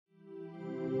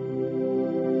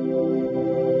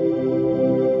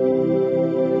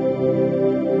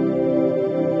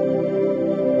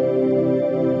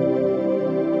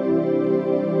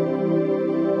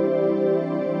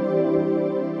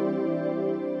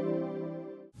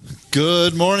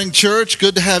Good morning, church.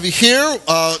 Good to have you here.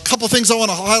 A couple things I want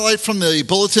to highlight from the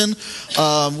bulletin.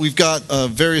 We've got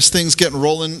various things getting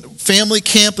rolling. Family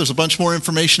camp, there's a bunch more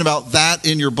information about that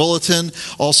in your bulletin.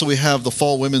 Also, we have the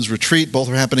Fall Women's Retreat. Both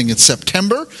are happening in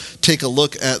September. Take a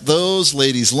look at those.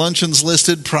 Ladies' luncheons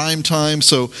listed, prime time,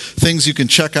 so things you can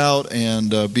check out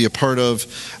and be a part of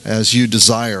as you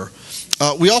desire.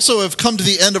 We also have come to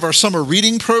the end of our summer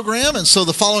reading program, and so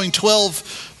the following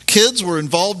 12 kids were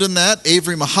involved in that.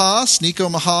 Avery Mahas, Nico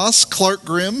Mahas, Clark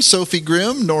Grimm, Sophie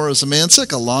Grimm, Nora Zamancic,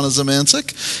 Alana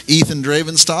Zamancic, Ethan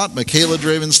Dravenstadt, Michaela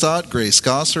Dravenstadt, Grace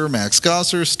Gosser, Max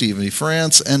Gosser, Stevie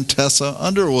France, and Tessa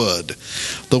Underwood.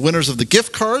 The winners of the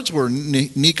gift cards were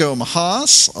Nico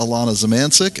Mahas, Alana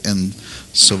Zamancic, and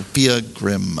Sophia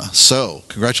Grimm. So,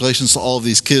 congratulations to all of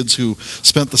these kids who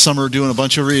spent the summer doing a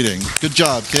bunch of reading. Good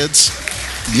job, kids.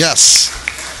 Yes.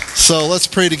 So let's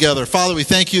pray together. Father, we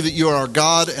thank you that you are our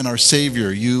God and our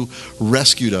Savior. You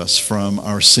rescued us from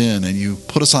our sin and you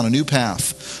put us on a new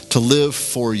path to live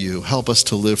for you. Help us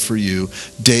to live for you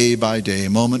day by day,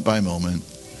 moment by moment,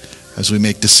 as we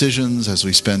make decisions, as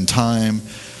we spend time,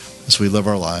 as we live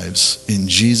our lives. In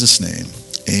Jesus' name,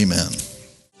 amen.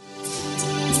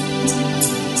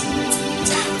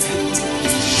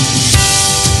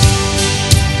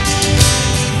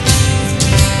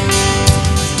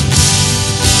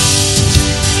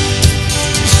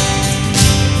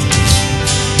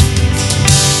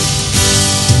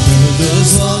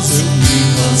 Those walls that we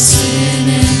call sin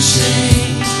and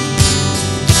shame,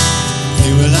 they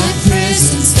were like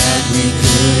prisons that we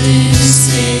couldn't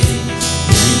escape.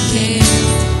 He came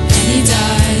and he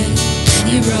died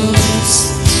and he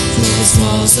rose, for those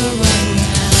walls are right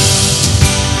now.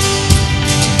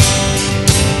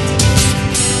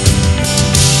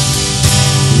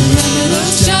 Remember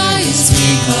those giants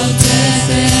we called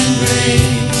death and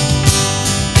grave,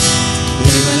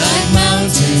 they were like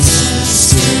mountains that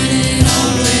stood in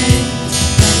our way.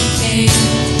 But he came,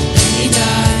 and he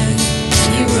died,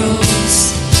 and he rose.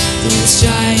 Those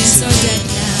giants are dead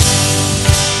now.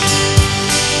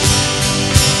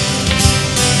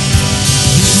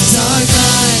 This is our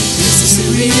God, this is who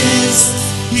he is.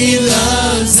 He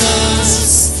loves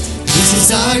us. This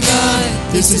is our God,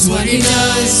 this is what he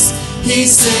does. He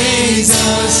saves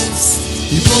us.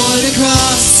 He bore the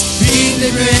cross, beat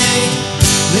the grave.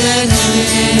 Let heaven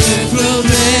and earth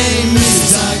proclaim, this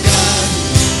is our God,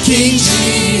 King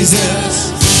Jesus.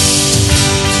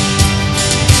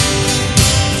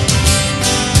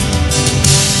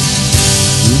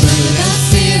 Remember that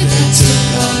fear that took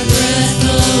our breath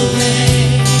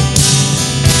away.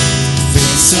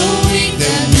 Feeling so weak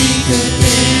that we could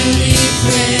barely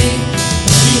pray.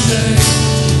 But he heard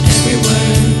every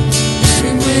word,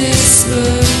 every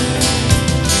whisper.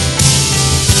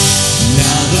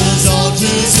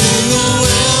 Altars in the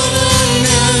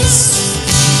wilderness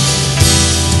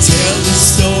tell the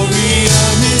story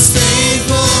of his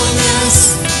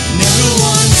faithfulness. Never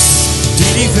once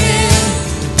did he fail,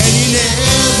 and he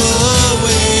never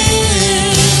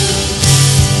will.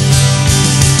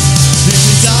 This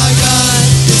is our God,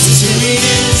 this is who he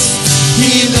is.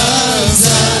 He loves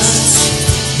us.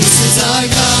 This is our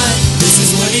God, this is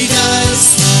what he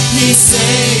does. He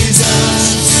saves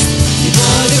us. He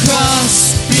bore the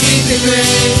cross, beat the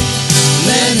grave.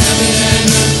 Let heaven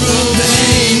and earth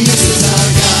proclaim, this is our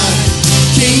God,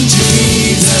 King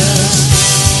Jesus.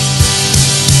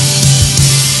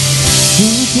 Who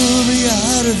pulled me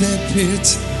out of that pit?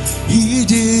 He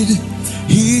did,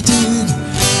 he did.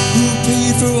 Who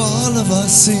paid for all of our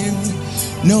sin?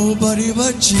 Nobody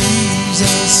but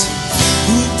Jesus.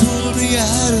 Who pulled me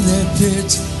out of that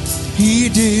pit? He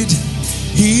did,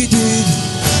 he did.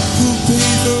 Who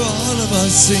paid for all of our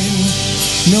sin?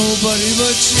 Nobody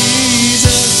but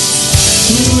Jesus.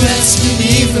 Who rescued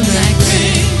me from that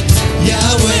grave?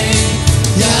 Yahweh,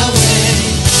 Yahweh.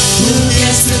 Who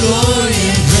gets the glory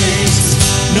and praise?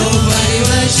 Nobody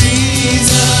but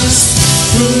Jesus.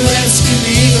 Who rescued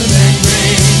me from that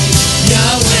grave?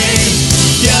 Yahweh,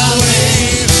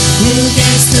 Yahweh. Who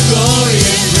gets the glory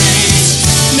and praise?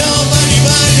 Nobody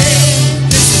but him.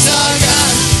 This is our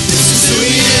God. This is who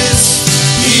he is.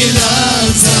 He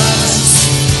loves us.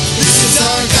 This is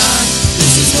our God.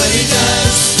 This is what he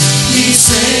does. He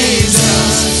saves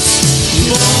us. He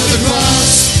bore the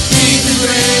cross, beat the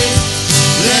grave.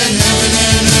 Let heaven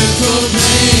and earth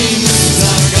proclaim, this is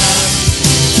our God,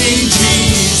 King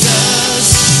Jesus.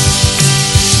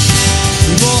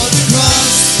 He bore the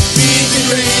cross, beat the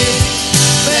grave.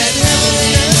 Let heaven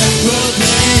and earth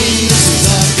proclaim, this is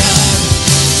our God,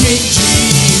 King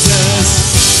Jesus.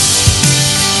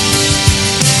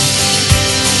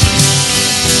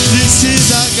 This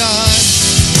is our God.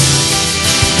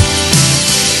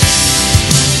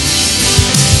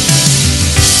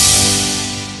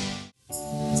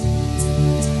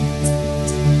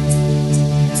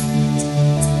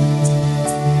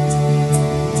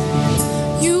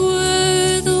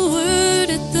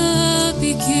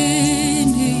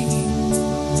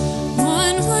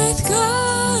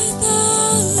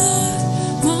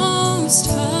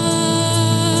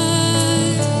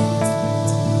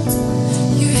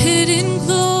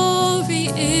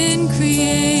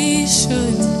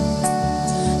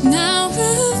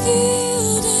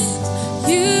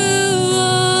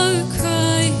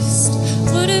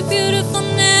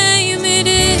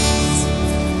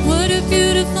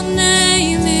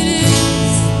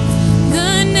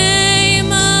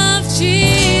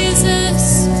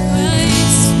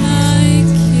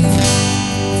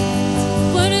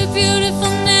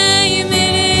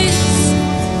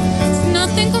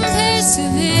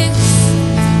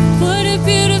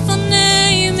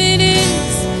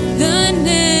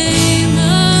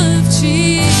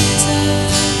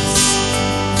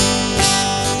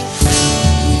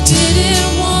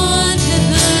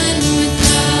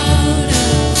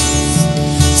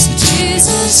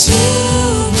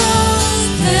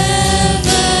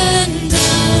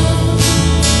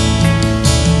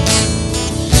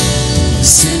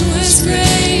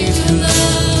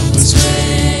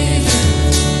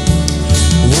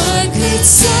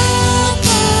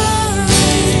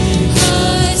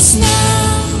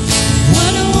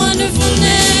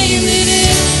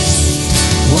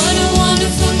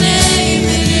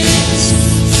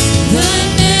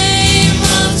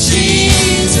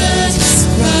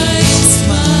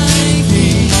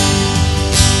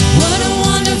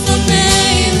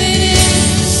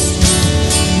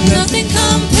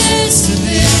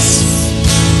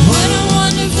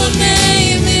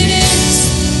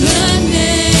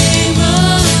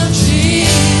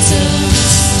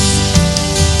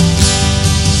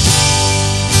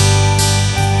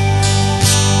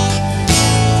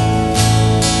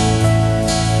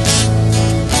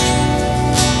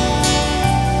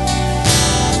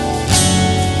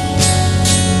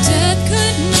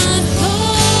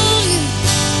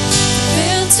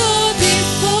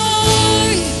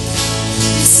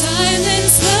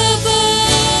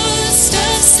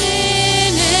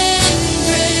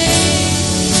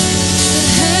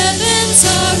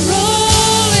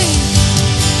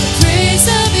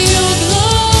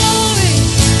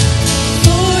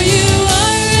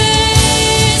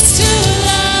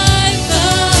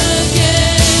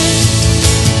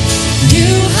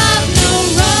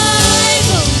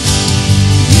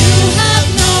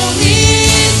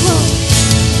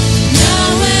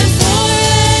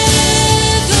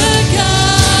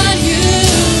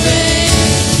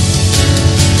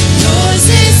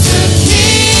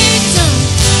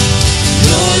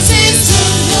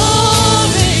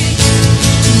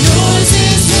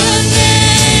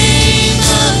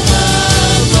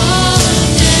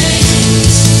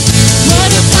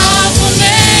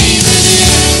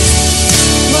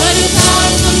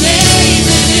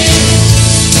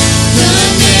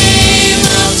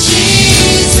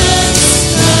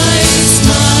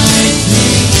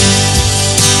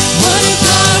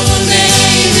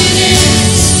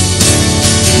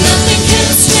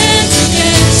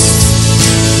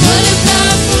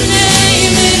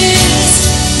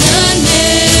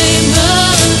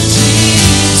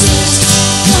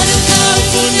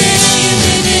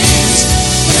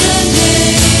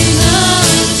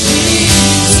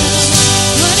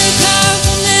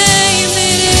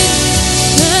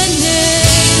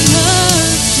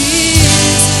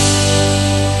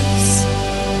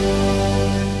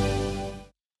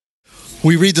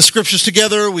 We read the scriptures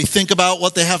together, we think about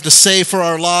what they have to say for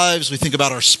our lives, we think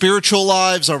about our spiritual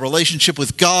lives, our relationship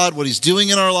with God, what he's doing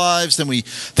in our lives, then we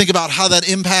think about how that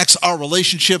impacts our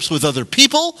relationships with other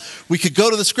people. We could go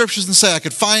to the scriptures and say, I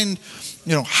could find,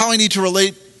 how I need to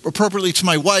relate appropriately to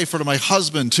my wife or to my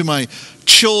husband, to my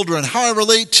children, how I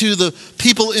relate to the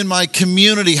people in my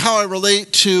community, how I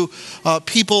relate to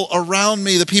people around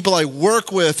me, the people I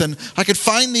work with. And I could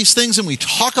find these things and we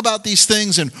talk about these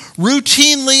things. And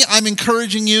routinely, I'm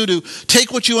encouraging you to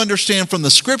take what you understand from the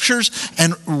scriptures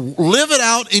and live it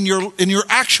out in your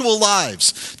actual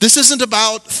lives. This isn't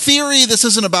about theory. This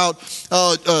isn't about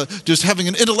just having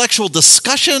an intellectual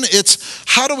discussion. It's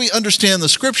how do we understand the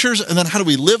scriptures and then how do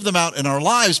we live them out in our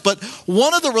lives. But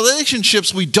one of the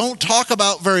relationships we don't talk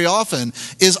about very often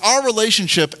is our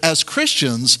relationship as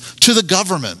Christians to the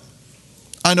government.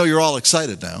 I know you're all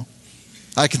excited now.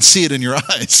 I can see it in your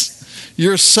eyes.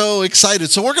 You're so excited.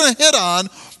 So we're going to hit on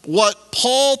what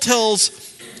Paul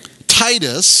tells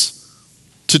Titus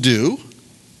to do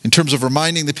in terms of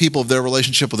reminding the people of their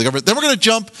relationship with the government. Then we're going to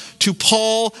jump to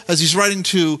Paul as he's writing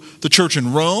to the church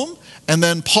in Rome, and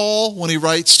then Paul when he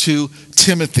writes to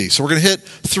Timothy. So we're going to hit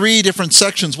 3 different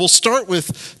sections. We'll start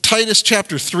with Titus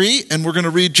chapter 3, and we're going to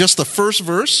read just the first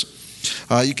verse.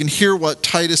 You can hear what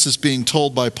Titus is being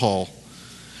told by Paul.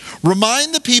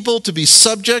 Remind the people to be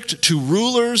subject to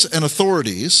rulers and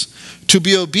authorities, to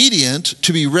be obedient,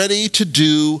 to be ready to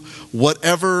do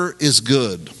whatever is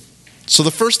good. So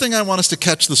the first thing I want us to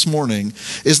catch this morning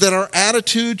is that our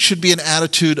attitude should be an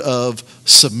attitude of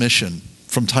submission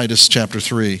from Titus chapter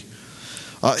 3.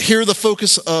 Here the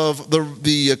focus of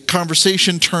the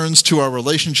conversation turns to our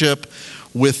relationship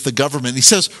with the government. He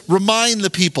says, remind the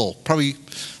people, probably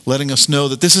letting us know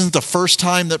that this isn't the first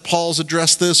time that Paul's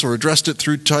addressed this or addressed it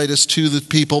through Titus to the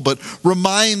people, but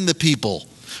remind the people.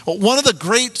 One of the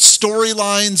great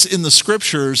storylines in the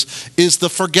scriptures is the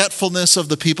forgetfulness of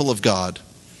the people of God.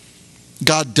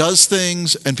 God does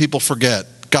things and people forget.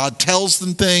 God tells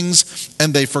them things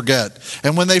and they forget.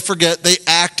 And when they forget, they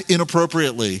act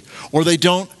inappropriately or they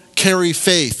don't carry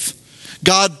faith.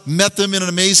 God met them in an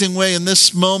amazing way in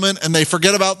this moment and they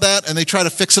forget about that and they try to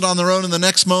fix it on their own in the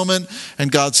next moment.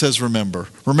 And God says, remember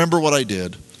what I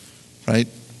did, right?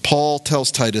 Paul tells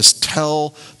Titus,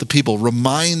 tell the people,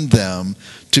 remind them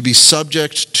to be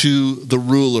subject to the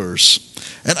rulers.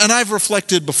 And I've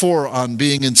reflected before on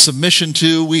being in submission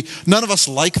to, none of us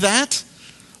like that.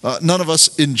 None of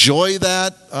us enjoy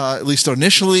that, at least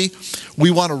initially. We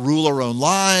want to rule our own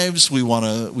lives. We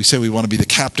say we want to be the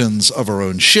captains of our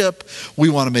own ship. We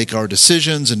want to make our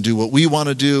decisions and do what we want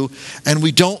to do. And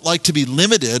we don't like to be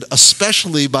limited,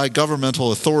 especially by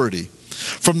governmental authority.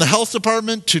 From the health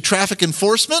department to traffic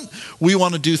enforcement, we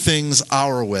want to do things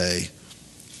our way.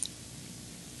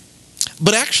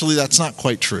 But actually, that's not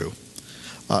quite true.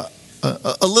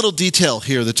 A little detail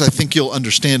here that I think you'll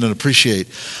understand and appreciate.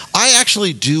 I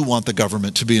actually do want the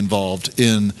government to be involved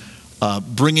in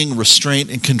bringing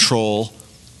restraint and control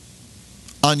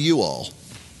on you all.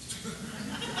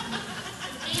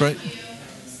 Right?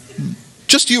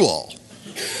 Just you all.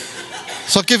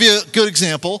 So I'll give you a good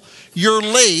example. You're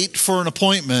late for an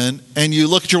appointment and you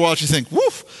look at your watch and you think,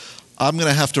 woof, I'm going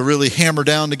to have to really hammer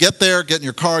down to get there, get in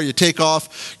your car, you take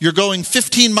off. You're going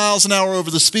 15 miles an hour over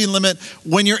the speed limit.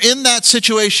 When you're in that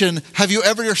situation, have you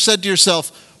ever said to yourself,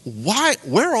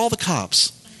 where are all the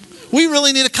cops? We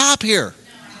really need a cop here.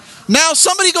 Now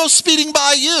somebody goes speeding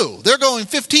by you. They're going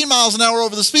 15 miles an hour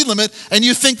over the speed limit, and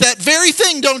you think that very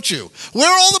thing, don't you? Where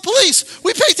are all the police?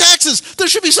 We pay taxes. There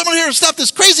should be someone here to stop this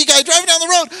crazy guy driving down the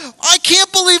road. I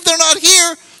can't believe they're not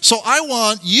here. So I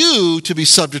want you to be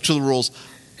subject to the rules.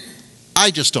 I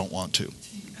just don't want to,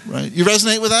 right? You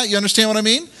resonate with that? You understand what I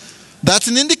mean? That's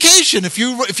an indication. If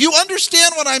you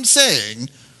understand what I'm saying,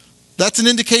 that's an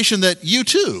indication that you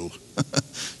too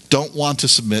don't want to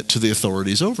submit to the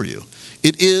authorities over you.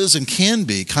 It is and can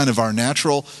be kind of our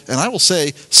natural, and I will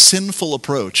say, sinful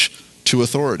approach to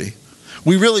authority.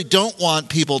 We really don't want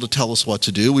people to tell us what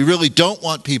to do. We really don't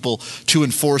want people to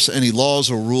enforce any laws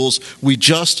or rules. We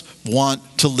just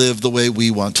want to live the way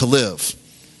we want to live.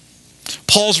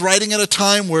 Paul's writing at a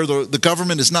time where the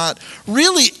government is not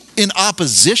really in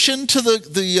opposition to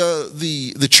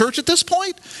the church at this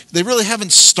point. They really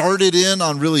haven't started in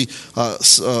on really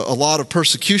a lot of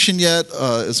persecution yet,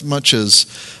 as much as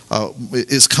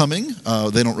is coming.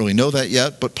 They don't really know that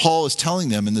yet, but Paul is telling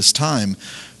them in this time,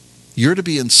 you're to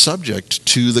be in subject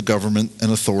to the government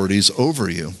and authorities over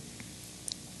you.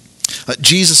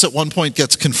 Jesus at one point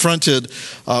gets confronted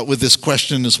with this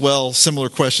question as well, similar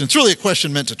question. It's really a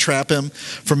question meant to trap him.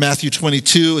 From Matthew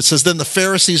 22, it says, then the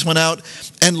Pharisees went out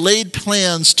and laid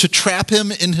plans to trap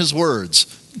him in his words.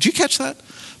 Did you catch that?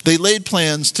 They laid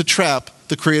plans to trap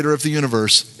the creator of the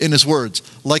universe in his words,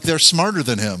 like they're smarter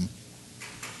than him.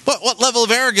 But what level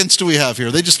of arrogance do we have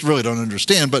here? They just really don't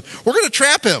understand, but we're going to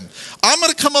trap him. I'm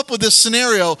going to come up with this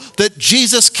scenario that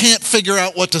Jesus can't figure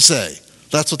out what to say.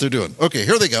 That's what they're doing. Okay,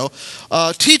 here they go.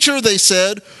 Teacher, they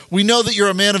said, we know that you're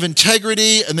a man of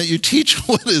integrity and that you teach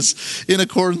what is in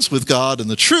accordance with God and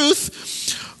the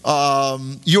truth.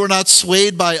 You are not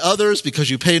swayed by others because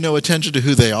you pay no attention to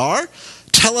who they are.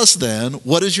 Tell us then,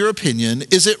 what is your opinion?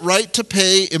 Is it right to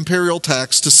pay imperial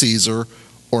tax to Caesar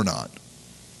or not?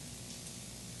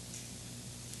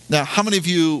 Now, how many of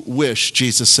you wish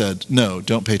Jesus said, no,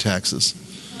 don't pay taxes?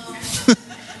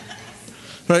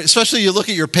 Right? Especially you look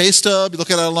at your pay stub, you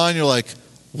look at it online, you're like,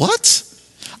 what?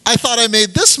 I thought I made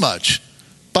this much,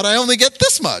 but I only get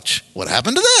this much. What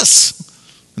happened to this?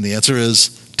 And the answer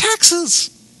is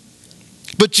taxes.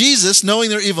 But Jesus, knowing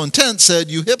their evil intent, said,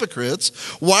 you hypocrites,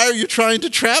 why are you trying to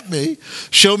trap me?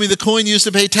 Show me the coin used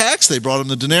to pay tax. They brought him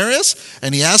the denarius,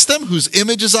 and he asked them, whose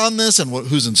image is on this and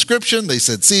whose inscription? They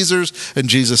said, Caesar's. And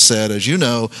Jesus said, as you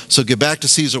know, so give back to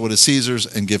Caesar what is Caesar's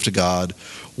and give to God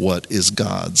what is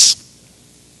God's.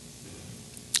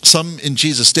 Some in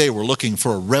Jesus' day were looking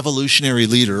for a revolutionary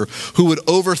leader who would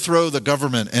overthrow the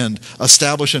government and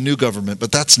establish a new government,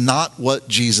 but that's not what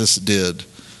Jesus did.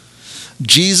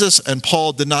 Jesus and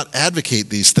Paul did not advocate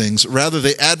these things. Rather,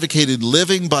 they advocated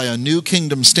living by a new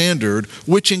kingdom standard,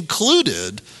 which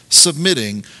included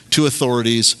submitting to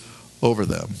authorities over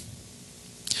them.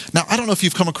 Now, I don't know if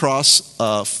you've come across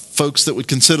folks that would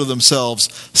consider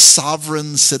themselves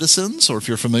sovereign citizens, or if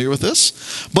you're familiar with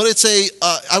this, but it's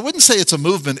I wouldn't say it's a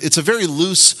movement, it's a very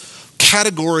loose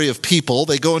category of people.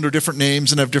 They go under different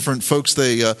names and have different folks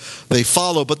they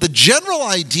follow, but the general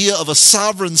idea of a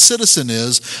sovereign citizen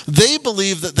is they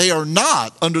believe that they are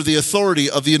not under the authority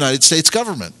of the United States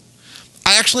government.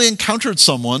 I actually encountered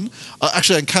I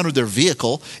encountered their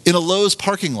vehicle in a Lowe's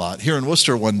parking lot here in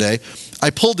Worcester one day. I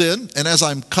pulled in, and as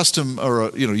I'm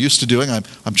used to doing,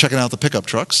 I'm checking out the pickup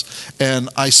trucks, and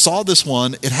I saw this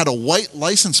one. It had a white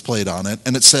license plate on it,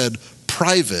 and it said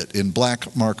 "Private" in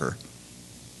black marker.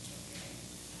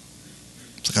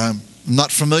 It's like, I'm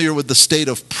not familiar with the state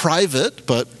of private,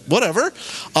 but whatever.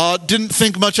 Didn't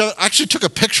think much of it. I actually took a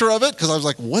picture of it because I was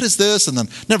like, what is this? And then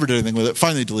never did anything with it.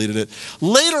 Finally deleted it.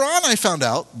 Later on, I found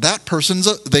out that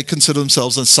they consider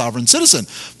themselves a sovereign citizen.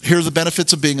 Here are the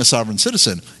benefits of being a sovereign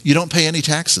citizen. You don't pay any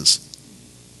taxes.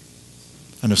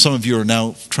 I know some of you are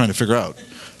now trying to figure out,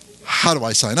 how do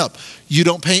I sign up? You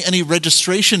don't pay any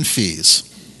registration fees.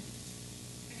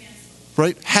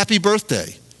 Right? Happy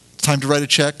birthday. It's time to write a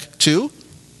check to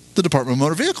the Department of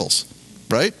Motor Vehicles,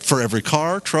 right? For every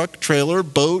car, truck, trailer,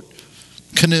 boat,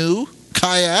 canoe,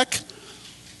 kayak,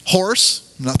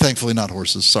 horse. Thankfully not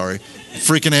horses, sorry.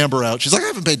 Freaking Amber out. She's like, I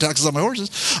haven't paid taxes on my horses.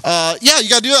 Yeah, you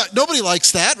got to do that. Nobody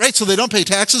likes that, right? So they don't pay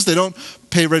taxes. They don't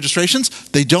pay registrations.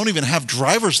 They don't even have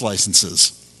driver's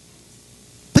licenses.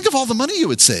 Think of all the money you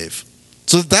would save.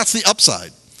 So that's the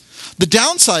upside. The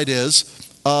downside is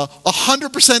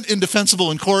 100% indefensible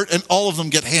in court, and all of them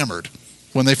get hammered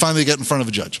when they finally get in front of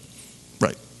a judge.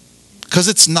 Right. Because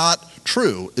it's not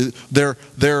true.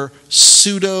 Their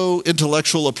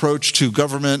pseudo-intellectual approach to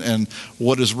government and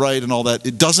what is right and all that,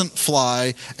 it doesn't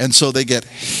fly, and so they get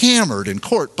hammered in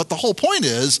court. But the whole point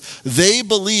is they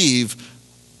believe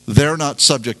they're not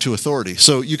subject to authority.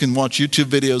 So you can watch YouTube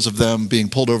videos of them being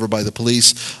pulled over by the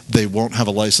police. They won't have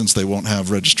a license. They won't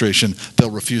have registration.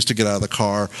 They'll refuse to get out of the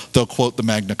car. They'll quote the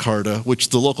Magna Carta, which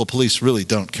the local police really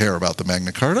don't care about the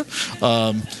Magna Carta.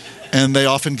 And they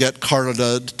often get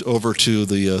carted over to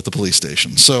the police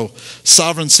station. So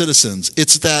sovereign citizens,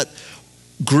 it's that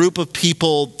group of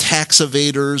people, tax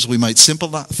evaders. We might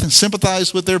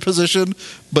sympathize with their position,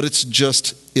 but it's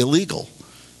just illegal.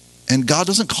 And God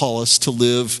doesn't call us to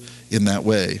live in that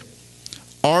way.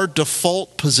 Our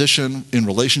default position in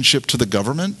relationship to the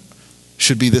government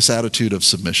should be this attitude of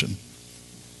submission.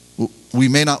 We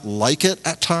may not like it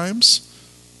at times,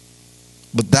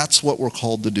 but that's what we're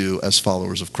called to do as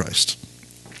followers of Christ.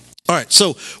 All right,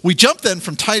 so we jump then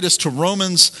from Titus to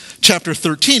Romans chapter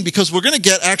 13 because we're going to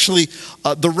get actually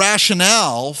the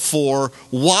rationale for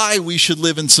why we should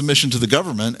live in submission to the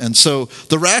government. And so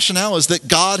the rationale is that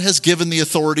God has given the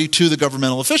authority to the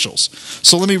governmental officials.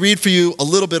 So let me read for you a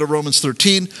little bit of Romans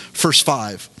 13, verse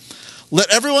 5.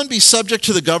 Let everyone be subject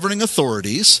to the governing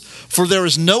authorities, for there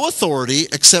is no authority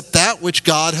except that which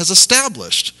God has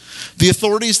established. The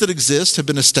authorities that exist have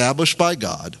been established by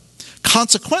God.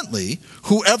 Consequently,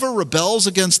 whoever rebels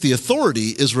against the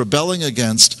authority is rebelling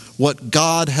against what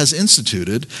God has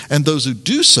instituted, and those who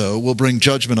do so will bring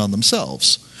judgment on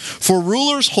themselves. For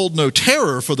rulers hold no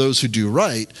terror for those who do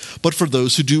right, but for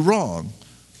those who do wrong.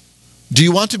 Do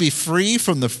you want to be free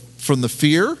from the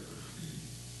fear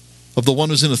of the one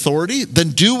who's in authority?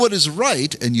 Then do what is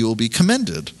right, and you will be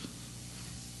commended.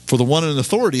 For the one in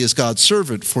authority is God's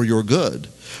servant for your good.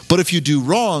 But if you do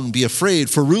wrong, be afraid,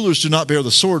 for rulers do not bear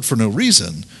the sword for no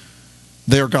reason.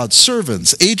 They are God's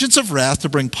servants, agents of wrath to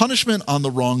bring punishment on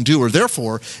the wrongdoer.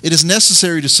 Therefore, it is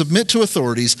necessary to submit to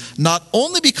authorities not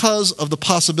only because of the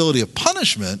possibility of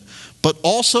punishment, but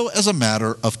also as a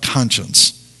matter of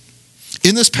conscience.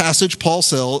 In this passage, Paul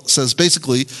says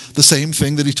basically the same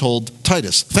thing that he told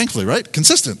Titus. Thankfully, right?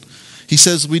 Consistent. He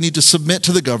says we need to submit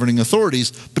to the governing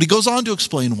authorities, but he goes on to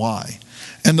explain why.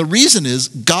 And the reason is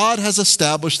God has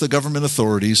established the government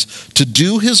authorities to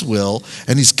do his will,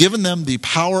 and he's given them the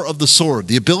power of the sword,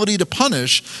 the ability to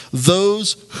punish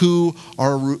those who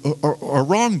are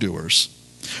wrongdoers.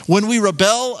 When we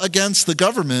rebel against the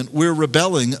government, we're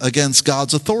rebelling against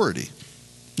God's authority.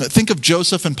 Think of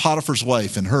Joseph and Potiphar's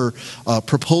wife and her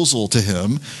proposal to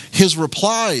him. His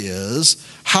reply is,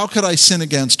 how could I sin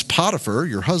against Potiphar,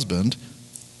 your husband,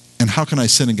 and how can I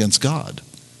sin against God?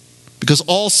 Because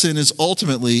all sin is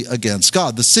ultimately against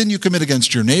God. The sin you commit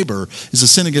against your neighbor is a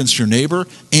sin against your neighbor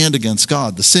and against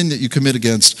God. The sin that you commit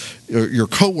against your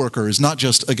coworker is not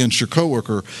just against your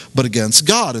coworker, but against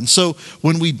God. And so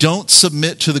when we don't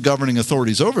submit to the governing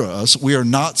authorities over us, we are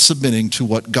not submitting to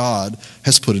what God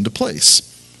has put into place.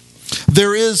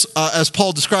 There is, as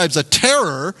Paul describes, a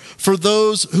terror for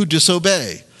those who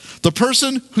disobey. The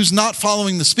person who's not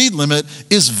following the speed limit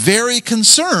is very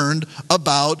concerned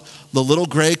about the little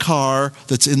gray car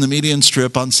that's in the median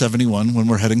strip on 71 when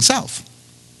we're heading south.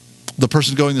 The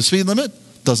person going the speed limit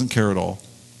doesn't care at all.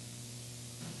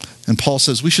 And Paul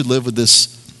says we should live with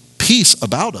this peace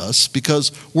about us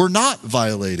because we're not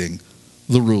violating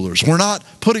the rulers. We're not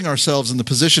putting ourselves in the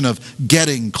position of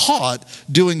getting caught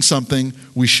doing something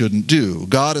we shouldn't do.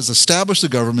 God has established the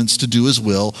governments to do his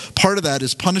will. Part of that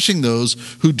is punishing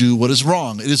those who do what is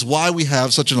wrong. It is why we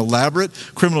have such an elaborate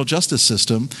criminal justice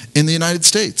system in the United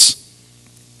States.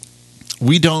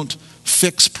 We don't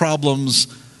fix problems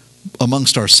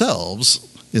amongst ourselves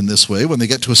in this way. When they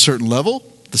get to a certain level,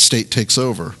 the state takes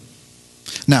over.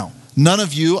 Now, none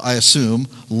of you, I assume,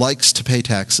 likes to pay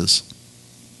taxes,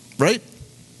 right?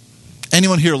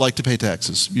 Anyone here like to pay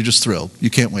taxes? You're just thrilled. You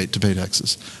can't wait to pay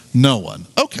taxes. No one.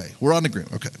 Okay, we're on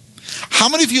agreement. Okay. How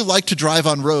many of you like to drive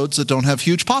on roads that don't have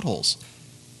huge potholes?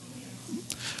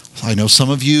 I know some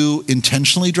of you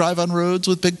intentionally drive on roads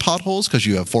with big potholes because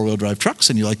you have four-wheel drive trucks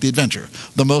and you like the adventure.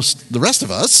 The rest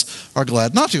of us are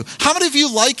glad not to. How many of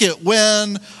you like it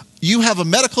when you have a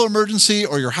medical emergency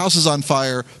or your house is on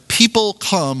fire, people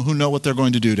come who know what they're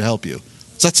going to do to help you?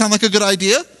 Does that sound like a good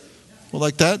idea? Well,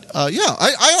 like that? Yeah,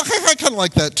 I kind of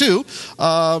like that too.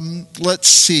 Let's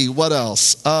see, what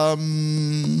else?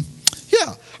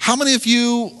 Yeah, how many of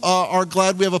you are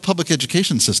glad we have a public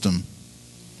education system?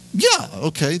 Yeah,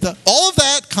 okay. All of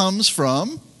that comes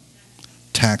from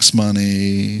tax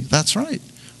money. That's right.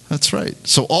 That's right.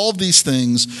 So all of these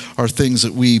things are things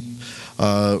that we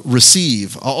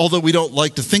receive. Although we don't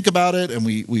like to think about it and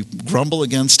we grumble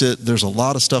against it, there's a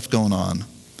lot of stuff going on.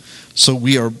 So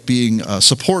we are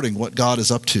supporting what God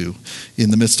is up to in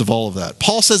the midst of all of that.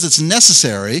 Paul says it's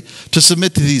necessary to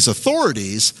submit to these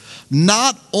authorities,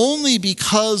 not only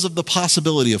because of the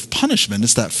possibility of punishment,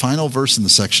 it's that final verse in the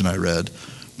section I read,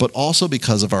 but also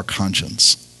because of our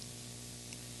conscience.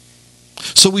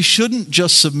 So we shouldn't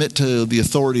just submit to the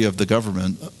authority of the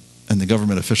government and the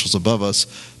government officials above us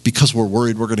because we're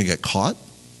worried we're going to get caught.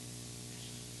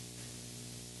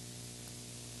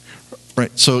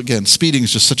 Right, so again, speeding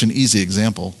is just such an easy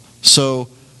example. So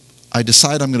I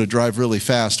decide I'm going to drive really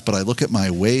fast, but I look at my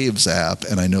Waves app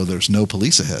and I know there's no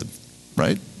police ahead,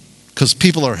 right? Because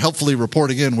people are helpfully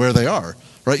reporting in where they are,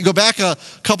 right? You go back a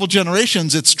couple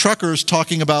generations, it's truckers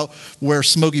talking about where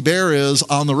Smokey Bear is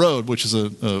on the road, which is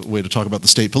a way to talk about the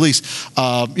state police.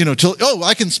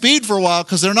 I can speed for a while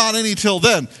because they're not any till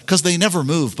then, because they never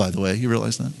move, by the way. You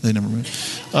realize that? They never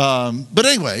move. But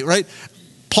anyway, right?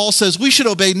 Paul says we should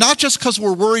obey not just because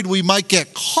we're worried we might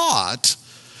get caught,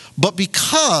 but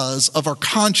because of our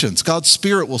conscience. God's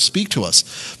Spirit will speak to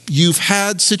us. You've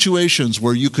had situations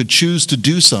where you could choose to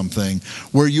do something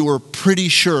where you were pretty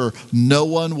sure no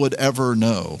one would ever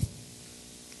know,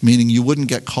 meaning you wouldn't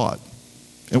get caught.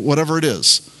 And whatever it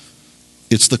is,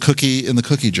 it's the cookie in the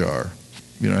cookie jar.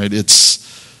 It's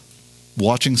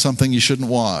watching something you shouldn't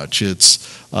watch.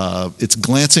 It's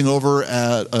glancing over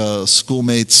at a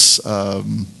schoolmate's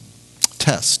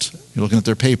test. You're looking at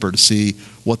their paper to see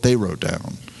what they wrote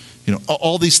down.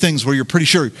 All these things where you're pretty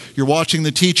sure you're watching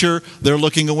the teacher, they're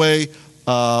looking away,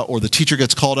 or the teacher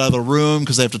gets called out of the room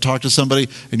because they have to talk to somebody,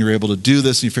 and you're able to do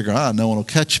this, and you figure, no one will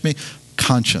catch me.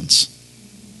 Conscience.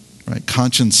 Right?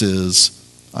 Conscience is,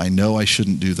 I know I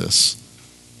shouldn't do this,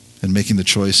 and making the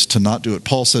choice to not do it.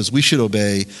 Paul says we should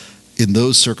obey in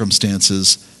those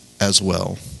circumstances as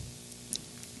well.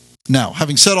 Now,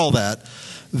 having said all that,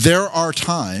 there are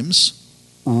times,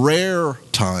 rare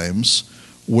times,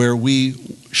 where we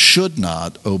should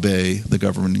not obey the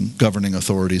governing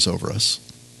authorities over us.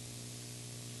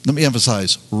 Let me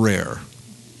emphasize rare.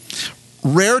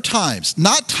 Rare times,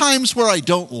 not times where I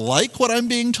don't like what I'm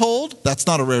being told. That's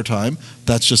not a rare time.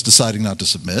 That's just deciding not to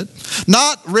submit.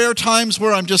 Not rare times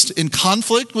where I'm just in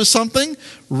conflict with something.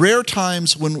 Rare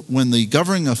times when the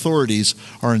governing authorities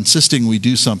are insisting we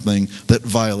do something that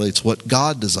violates what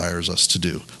God desires us to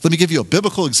do. Let me give you a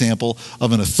biblical example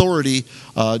of an authority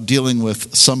dealing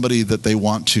with somebody that they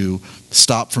want to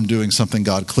stop from doing something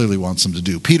God clearly wants them to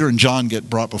do. Peter and John get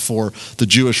brought before the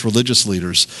Jewish religious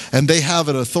leaders, and they have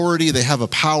an authority, they have a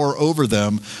power over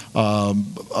them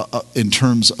in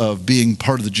terms of being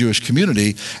part of the Jewish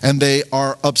community, and they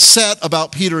are upset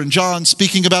about Peter and John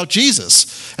speaking about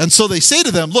Jesus. And so they say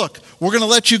to them, look, we're going to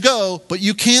let you go, but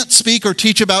you can't speak or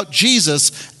teach about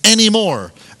Jesus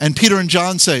anymore. And Peter and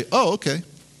John say, oh, okay.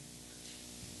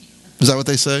 Is that what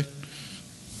they say?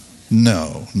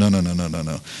 No.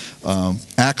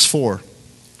 Acts 4.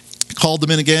 Called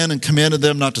them in again and commanded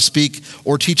them not to speak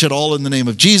or teach at all in the name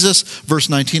of Jesus. Verse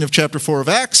 19 of chapter 4 of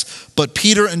Acts. But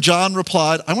Peter and John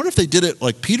replied, I wonder if they did it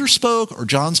like Peter spoke or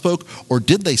John spoke, or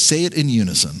did they say it in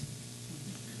unison?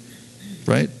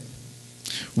 Right?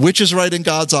 Which is right in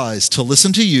God's eyes, to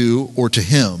listen to you or to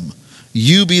him?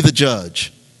 You be the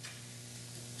judge.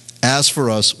 As for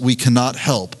us, we cannot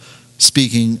help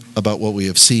speaking about what we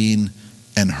have seen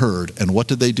and heard. And what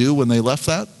did they do when they left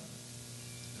that?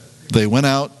 They went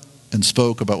out and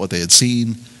spoke about what they had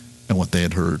seen and what they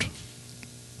had heard.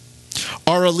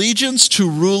 Our allegiance to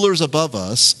rulers above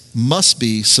us must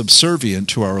be subservient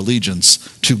to our allegiance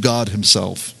to God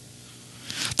himself.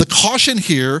 The caution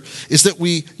here is that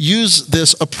we use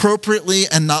this appropriately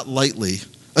and not lightly.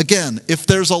 Again, if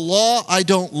there's a law I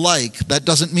don't like, that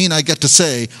doesn't mean I get to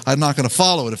say I'm not going to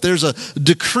follow it. If there's a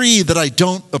decree that I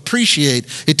don't appreciate,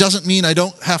 it doesn't mean I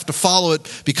don't have to follow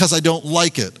it because I don't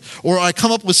like it. Or I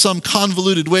come up with some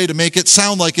convoluted way to make it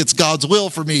sound like it's God's will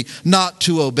for me not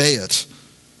to obey it.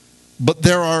 But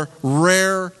there are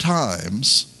rare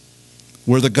times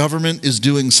where the government is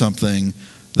doing something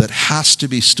that has to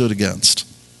be stood against.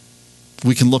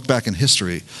 We can look back in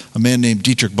history. A man named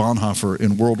Dietrich Bonhoeffer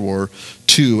in World War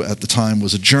II at the time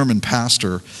was a German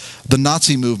pastor. The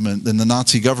Nazi movement and the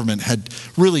Nazi government had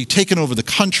really taken over the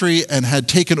country and had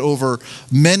taken over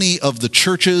many of the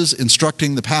churches,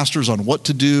 instructing the pastors on what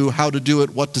to do, how to do it,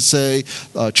 what to say.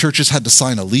 Churches had to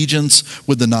sign allegiance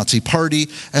with the Nazi party.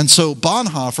 And so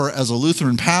Bonhoeffer, as a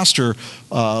Lutheran pastor,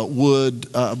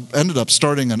 ended up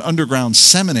starting an underground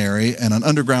seminary and an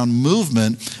underground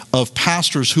movement of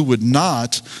pastors who would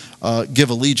not give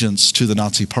allegiance to the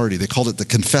Nazi party. They called it the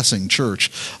Confessing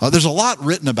Church. There's a lot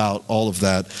written about all of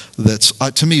that that's,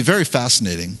 to me, very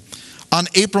fascinating. On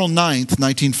April 9th,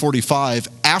 1945,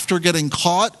 after getting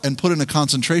caught and put in a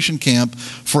concentration camp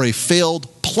for a failed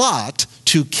plot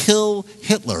to kill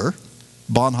Hitler,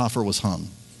 Bonhoeffer was hung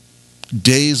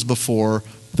days before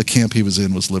the camp he was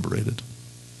in was liberated.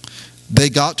 They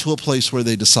got to a place where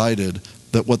they decided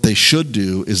that what they should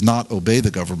do is not obey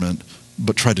the government,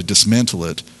 but try to dismantle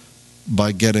it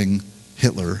by getting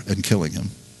Hitler and killing him.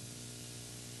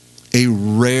 A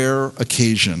rare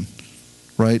occasion,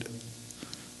 right?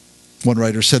 One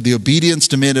writer said, the obedience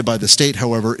demanded by the state,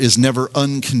 however, is never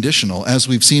unconditional. As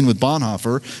we've seen with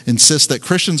Bonhoeffer, insists that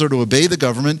Christians are to obey the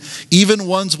government, even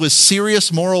ones with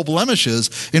serious moral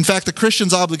blemishes. In fact, the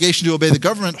Christian's obligation to obey the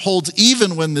government holds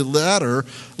even when the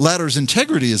latter's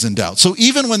integrity is in doubt. So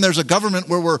even when there's a government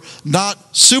where we're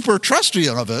not super trusty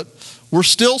of it, we're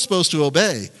still supposed to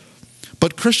obey.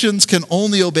 But Christians can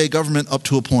only obey government up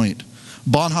to a point.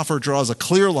 Bonhoeffer draws a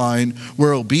clear line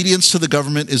where obedience to the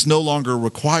government is no longer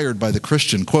required by the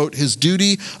Christian. Quote, his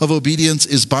duty of obedience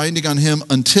is binding on him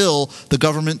until the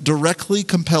government directly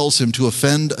compels him to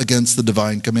offend against the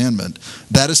divine commandment.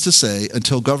 That is to say,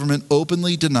 until government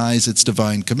openly denies its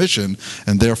divine commission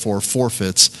and therefore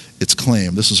forfeits its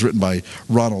claim. This was written by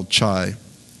Ronald Chai,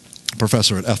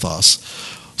 professor at Ethos.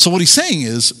 So what he's saying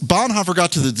is, Bonhoeffer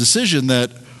got to the decision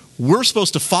that we're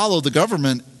supposed to follow the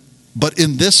government, but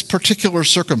in this particular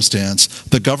circumstance,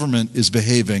 the government is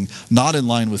behaving not in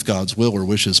line with God's will or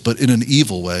wishes, but in an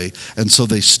evil way, and so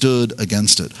they stood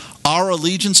against it. Our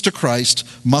allegiance to Christ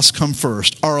must come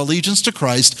first. Our allegiance to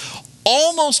Christ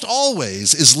almost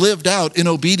always is lived out in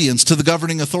obedience to the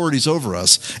governing authorities over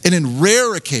us, and in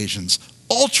rare occasions,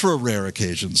 ultra rare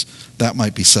occasions, that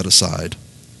might be set aside.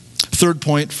 third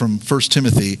point from 1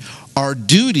 Timothy, our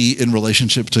duty in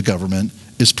relationship to government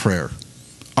is prayer.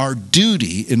 Our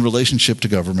duty in relationship to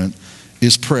government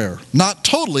is prayer. Not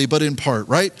totally, but in part,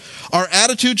 right? Our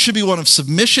attitude should be one of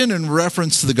submission in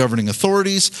reference to the governing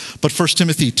authorities. But 1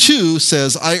 Timothy 2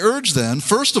 says, I urge then,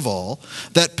 first of all,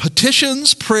 that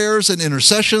petitions, prayers, and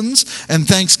intercessions and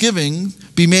thanksgiving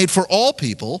be made for all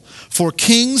people, for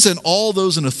kings and all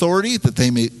those in authority,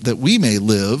 that we may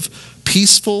live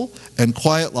peaceful and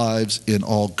quiet lives in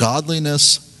all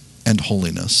godliness and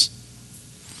holiness.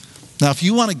 Now, if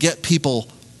you want to get people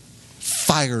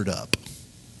fired up,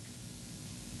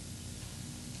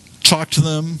 talk to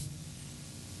them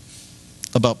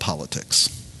about politics,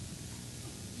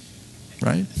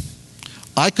 right?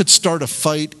 I could start a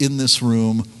fight in this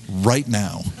room right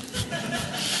now.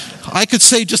 I could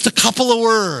say just a couple of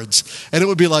words, and it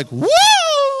would be like, woo!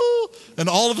 And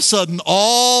all of a sudden,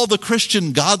 all the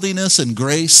Christian godliness and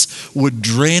grace would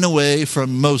drain away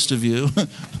from most of you,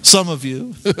 some of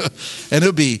you, and it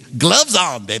would be gloves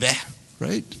on, baby,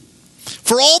 right?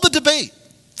 For all the debate,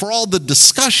 for all the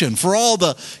discussion, for all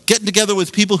the getting together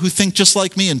with people who think just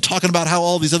like me and talking about how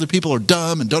all these other people are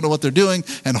dumb and don't know what they're doing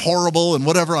and horrible and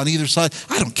whatever on either side.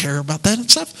 I don't care about that and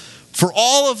stuff. For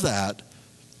all of that,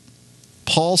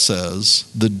 Paul says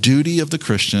the duty of the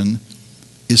Christian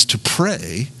is to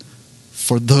pray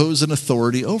for those in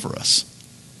authority over us.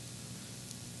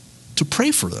 To pray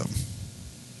for them.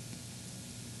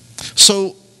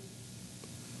 So,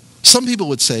 some people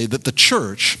would say that the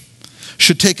church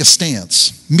should take a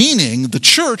stance, meaning the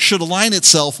church should align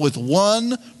itself with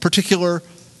one particular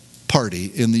party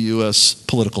in the U.S.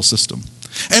 political system.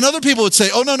 And other people would say,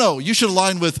 oh, no, you should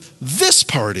align with this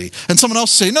party. And someone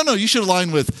else would say, no, you should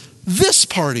align with this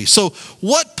party. So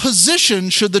what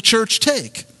position should the church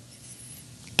take?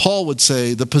 Paul would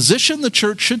say the position the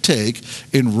church should take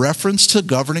in reference to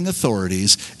governing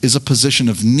authorities is a position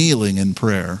of kneeling in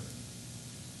prayer.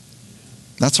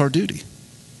 That's our duty.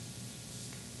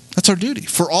 That's our duty.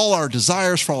 For all our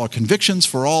desires, for all our convictions,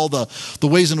 for all the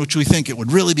ways in which we think it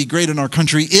would really be great in our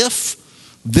country if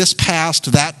this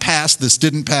passed, that passed, this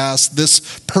didn't pass,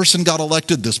 this person got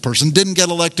elected, this person didn't get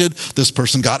elected, this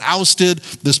person got ousted,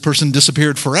 this person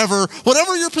disappeared forever,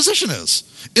 whatever your position is.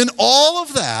 In all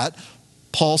of that,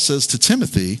 Paul says to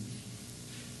Timothy,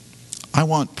 I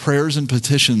want prayers and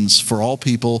petitions for all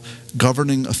people,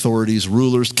 governing authorities,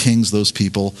 rulers, kings, those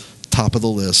people, top of the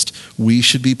list. We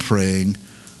should be praying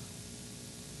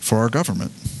for our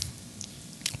government.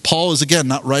 Paul is, again,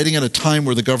 not writing at a time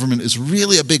where the government is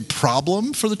really a big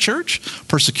problem for the church.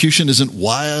 Persecution isn't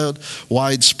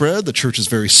widespread. The church is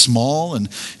very small and,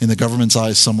 in the government's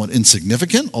eyes, somewhat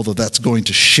insignificant, although that's going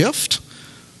to shift.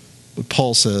 But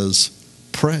Paul says,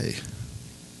 pray.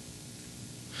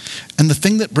 And the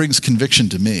thing that brings conviction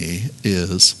to me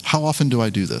is, how often do I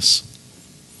do this?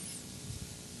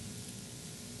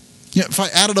 You know, if I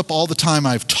added up all the time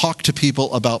I've talked to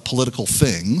people about political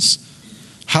things,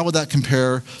 how would that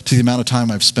compare to the amount of time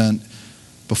I've spent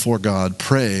before God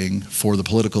praying for the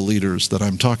political leaders that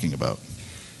I'm talking about?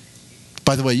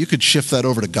 By the way, you could shift that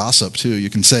over to gossip too. You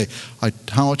can say,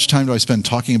 how much time do I spend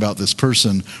talking about this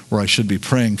person where I should be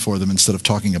praying for them instead of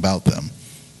talking about them,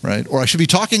 right? Or I should be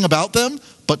talking about them,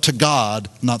 but to God,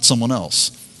 not someone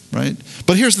else. Right?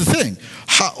 But here's the thing.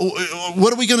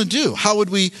 What are we going to do? How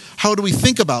do we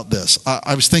think about this?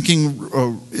 I was thinking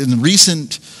in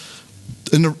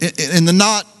the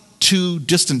not too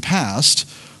distant past,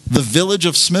 the village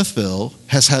of Smithville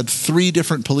has had 3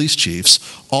 different police chiefs.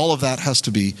 All of that has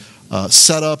to be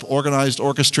set up, organized,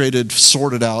 orchestrated,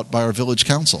 sorted out by our village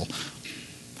council.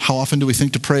 How often do we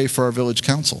think to pray for our village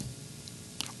council?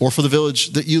 Or for the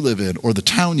village that you live in, or the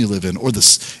town you live in, or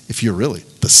if you're really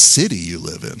the city you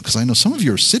live in, because I know some of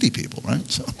you are city people, right?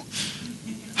 So,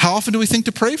 how often do we think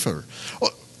to pray for?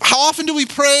 How often do we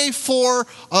pray for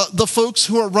the folks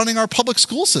who are running our public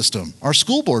school system, our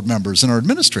school board members and our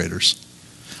administrators?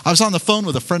 I was on the phone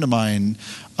with a friend of mine.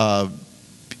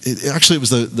 It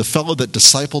was the fellow that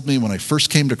discipled me when I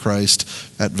first came to Christ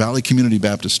at Valley Community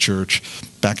Baptist Church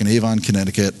back in Avon,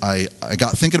 Connecticut. I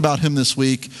got thinking about him this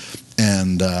week.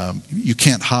 And you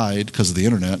can't hide because of the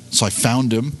internet. So I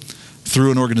found him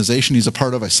through an organization he's a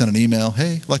part of. I sent an email.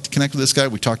 Hey, I'd like to connect with this guy.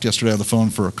 We talked yesterday on the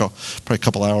phone for probably a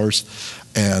couple hours.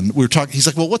 And we were talking. He's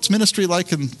like, well, what's ministry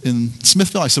like in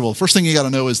Smithville? I said, well, the first thing you got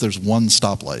to know is there's one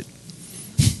stoplight.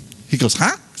 He goes,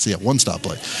 huh? I said, yeah, one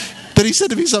stoplight. Then he said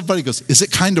to me something, he goes, is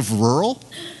it kind of rural?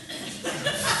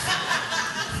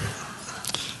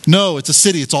 No, it's a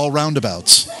city. It's all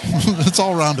roundabouts. It's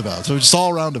all roundabouts. So it's just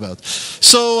all roundabouts.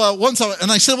 So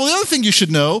and I said, well, the other thing you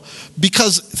should know,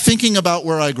 because thinking about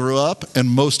where I grew up and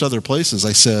most other places,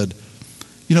 I said,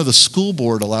 You know, the school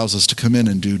board allows us to come in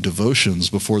and do devotions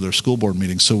before their school board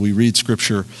meetings, so we read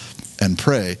scripture and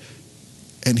pray.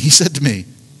 And he said to me,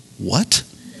 "What?"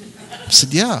 I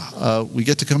said, "Yeah, we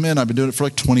get to come in. I've been doing it for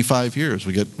like 25 years.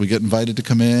 We get invited to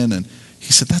come in." And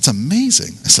he said, "That's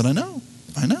amazing." I said, I know.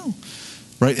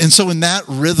 Right? And so in that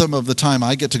rhythm of the time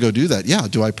I get to go do that, yeah,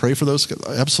 do I pray for those?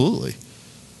 Absolutely.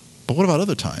 But what about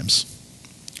other times?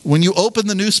 When you open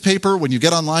the newspaper, when you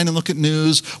get online and look at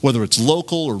news, whether it's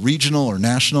local or regional or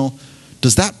national,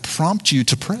 does that prompt you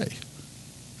to pray?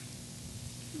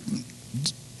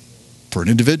 For an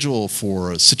individual,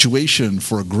 for a situation,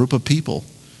 for a group of people.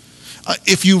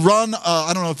 If you run,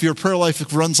 I don't know if your prayer life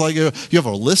runs like you have a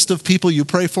list of people you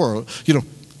pray for. You know,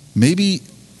 maybe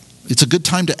it's a good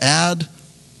time to add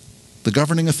the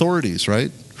governing authorities,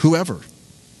 right? Whoever,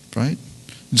 right?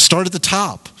 Start at the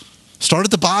top. Start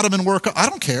at the bottom and work. I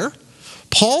don't care.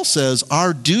 Paul says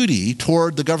our duty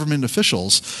toward the government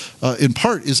officials, in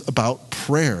part, is about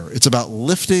prayer. It's about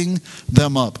lifting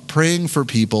them up, praying for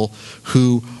people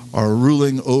who are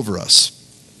ruling over us,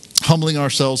 humbling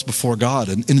ourselves before God.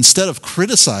 And instead of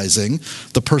criticizing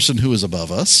the person who is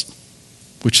above us,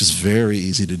 which is very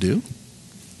easy to do,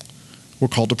 we're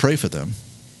called to pray for them.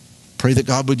 Pray that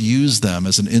God would use them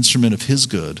as an instrument of his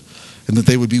good and that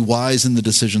they would be wise in the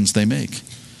decisions they make.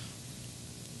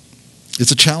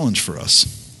 It's a challenge for us.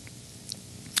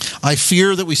 I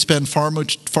fear that we spend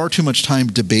far too much time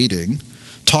debating,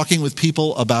 talking with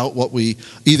people about what we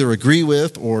either agree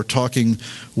with or talking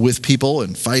with people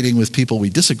and fighting with people we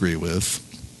disagree with.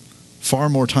 Far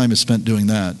more time is spent doing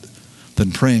that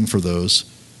than praying for those.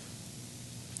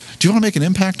 Do you want to make an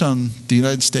impact on the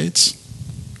United States,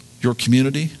 your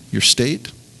community, your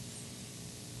state?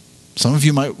 Some of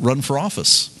you might run for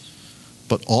office,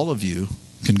 but all of you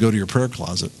can go to your prayer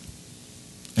closet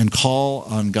and call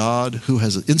on God, who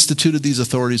has instituted these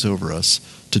authorities over us,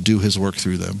 to do his work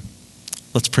through them.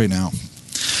 Let's pray now.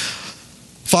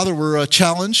 Father, we're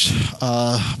challenged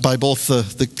by both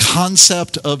the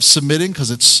concept of submitting,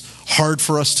 because it's hard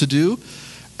for us to do,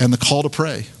 and the call to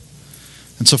pray.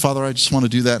 And so, Father, I just want to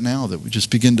do that now, that we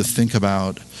just begin to think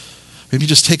about, maybe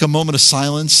just take a moment of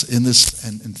silence in this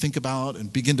and think about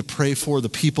and begin to pray for the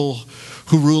people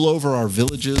who rule over our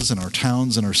villages and our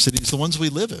towns and our cities, the ones we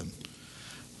live in,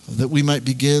 that we might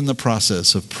begin the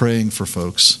process of praying for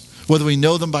folks, whether we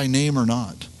know them by name or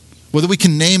not, whether we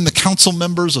can name the council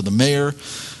members or the mayor.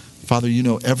 Father, you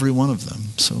know every one of them.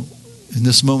 So in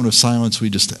this moment of silence, we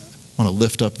just want to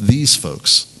lift up these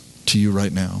folks to you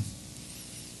right now.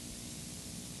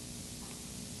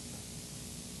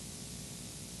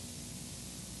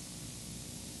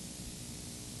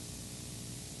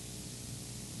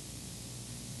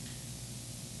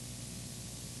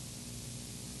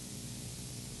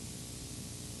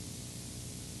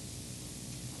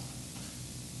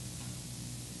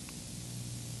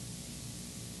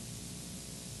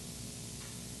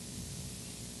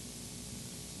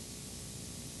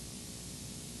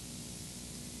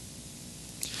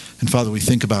 And Father, we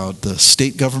think about the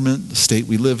state government, the state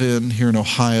we live in here in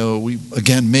Ohio. We,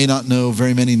 again, may not know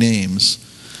very many names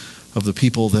of the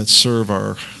people that serve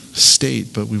our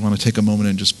state, but we want to take a moment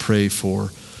and just pray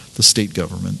for the state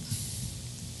government.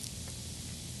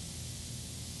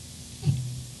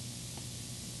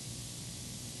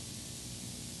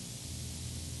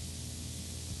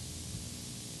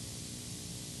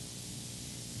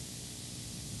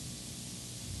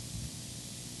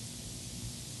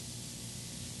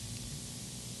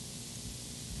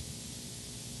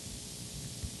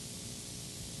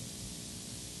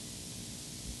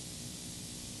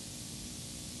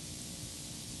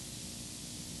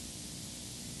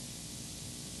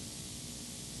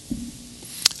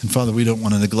 And Father, we don't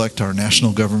want to neglect our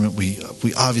national government. We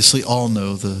obviously all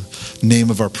know the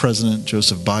name of our president,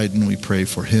 Joseph Biden. We pray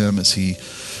for him as he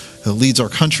leads our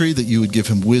country, that you would give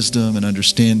him wisdom and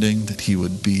understanding, that he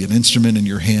would be an instrument in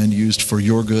your hand used for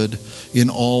your good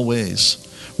in all ways.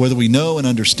 Whether we know and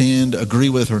understand, agree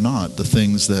with or not, the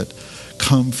things that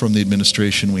come from the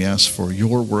administration, we ask for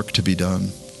your work to be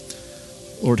done.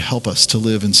 Lord, help us to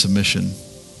live in submission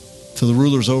to the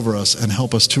rulers over us, and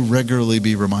help us to regularly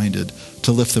be reminded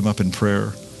to lift them up in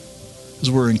prayer as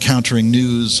we're encountering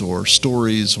news or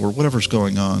stories or whatever's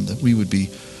going on, that we would be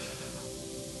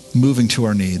moving to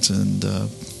our needs and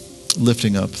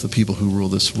lifting up the people who rule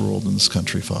this world and this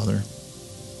country, Father.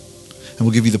 And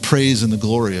we'll give you the praise and the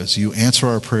glory as you answer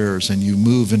our prayers and you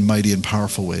move in mighty and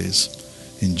powerful ways.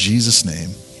 In Jesus'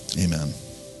 name, amen.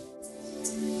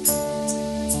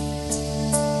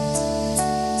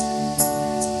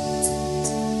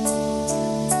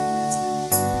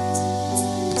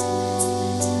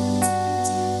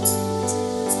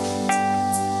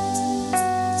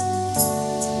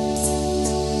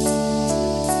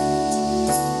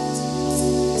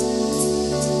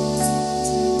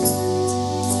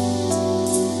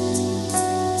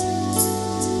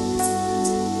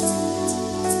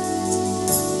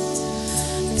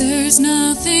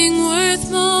 nothing worth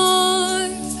more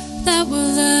that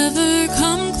will ever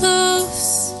come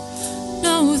close.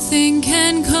 Nothing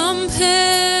can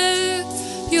compare.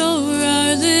 You're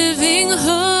our living hope.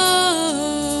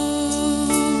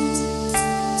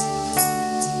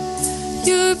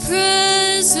 Your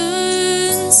presence,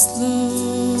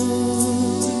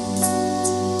 Lord.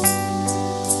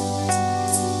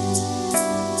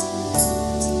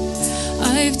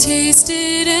 I've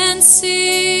tasted and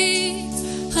seen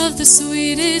of the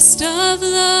sweetest of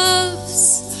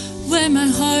loves, when my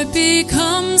heart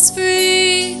becomes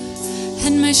free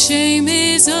and my shame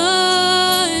is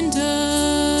undone.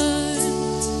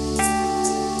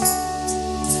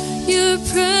 Your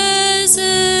presence,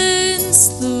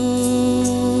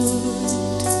 Lord.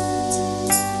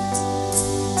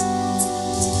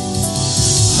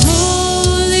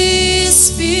 Holy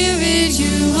Spirit,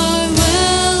 you are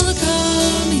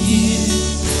welcome here.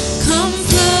 Come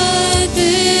flood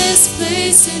this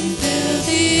place and fill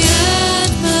the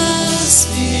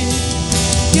atmosphere.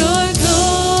 Your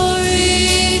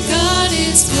glory, God,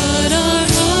 is what our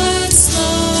hearts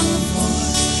long for,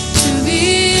 to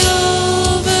be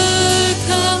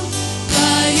overcome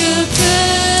by your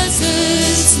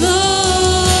presence, Lord.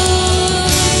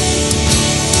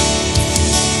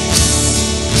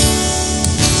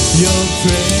 Your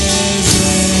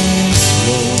presence,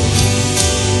 Lord.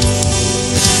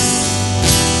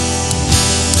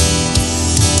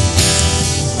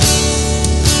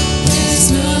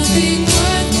 There's nothing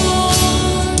worth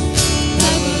more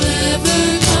that will ever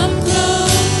come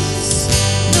close.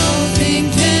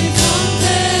 Nothing can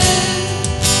compare.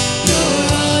 You're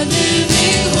our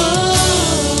living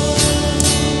hope.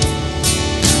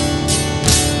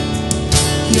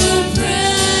 Your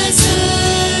presence,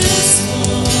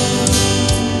 Lord.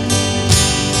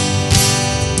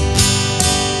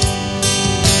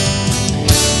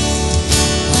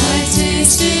 I've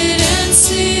tasted and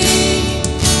seen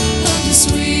of the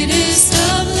sweetest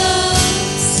of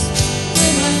loves,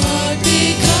 when my heart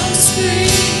becomes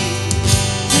free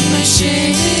and my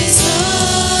shame is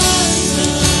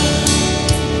undone.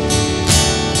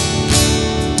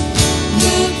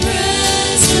 Your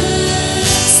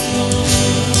presence, Lord.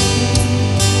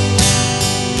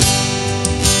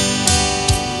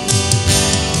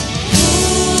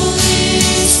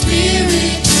 Holy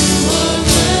Spirit, you are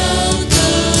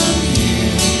welcome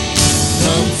here.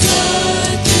 Come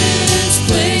flood this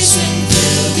place and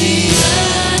fill the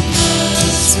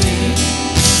atmosphere.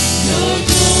 Your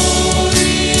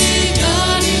glory,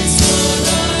 God, is what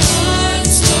our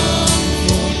hearts long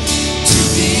for, to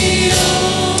be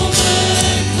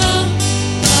overcome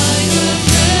by your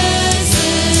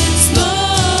presence,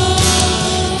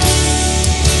 Lord.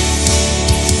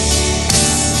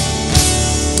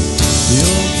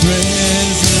 Your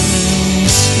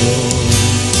presence, Lord.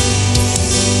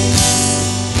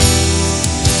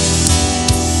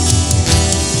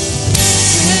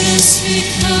 Let us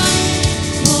become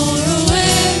more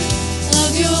aware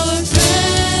of your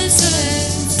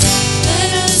presence.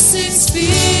 Let us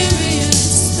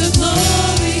experience the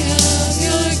glory of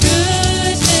your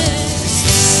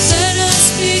goodness. Let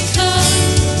us become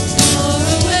more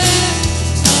aware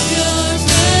of your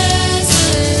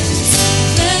presence.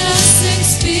 Let us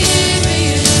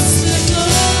experience the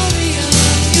glory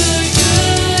of your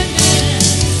goodness.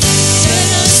 Let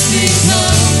us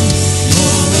become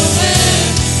more aware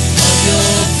of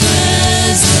your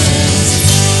presence.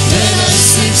 Let us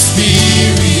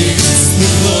experience the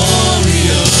glory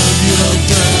of your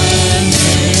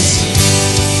goodness.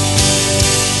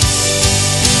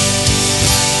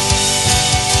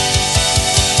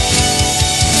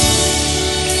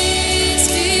 Holy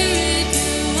Spirit,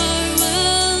 you are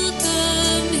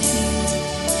welcome here.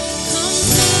 Come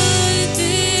flood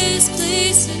this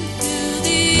place and fill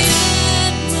the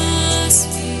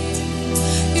atmosphere.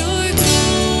 Your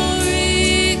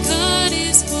glory, God,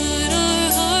 is what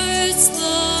our hearts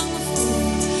long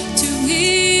for, to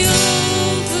be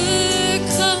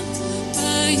overcome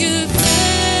by your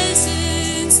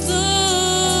presence,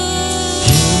 Lord.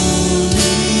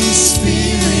 Holy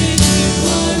Spirit, you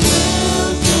are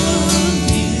welcome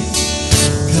here.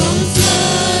 Come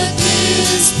flood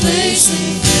this place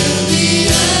and fill the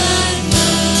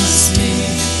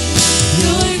atmosphere.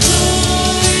 Your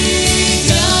glory,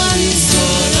 God, is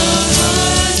what our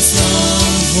hearts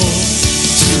long for,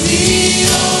 to be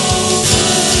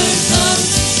overcome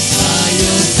by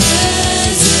your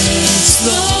presence,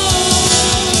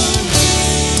 Lord.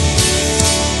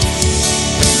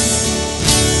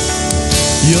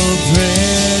 Your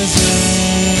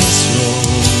presence,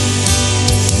 Lord.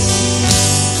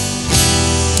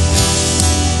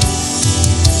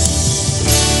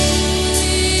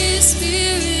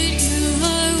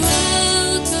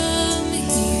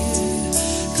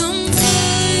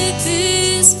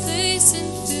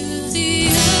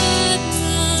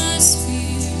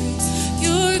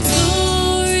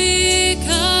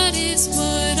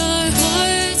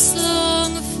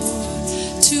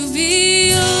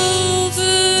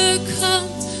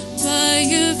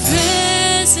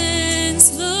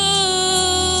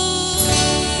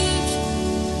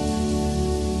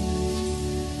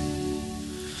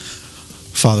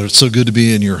 Father, it's so good to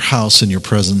be in your house, in your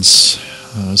presence.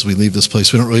 As we leave this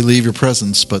place, we don't really leave your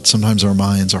presence, but sometimes our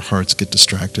minds, our hearts get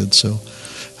distracted. So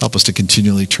help us to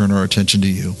continually turn our attention to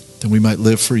you, that we might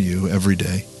live for you every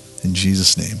day. In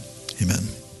Jesus' name, amen.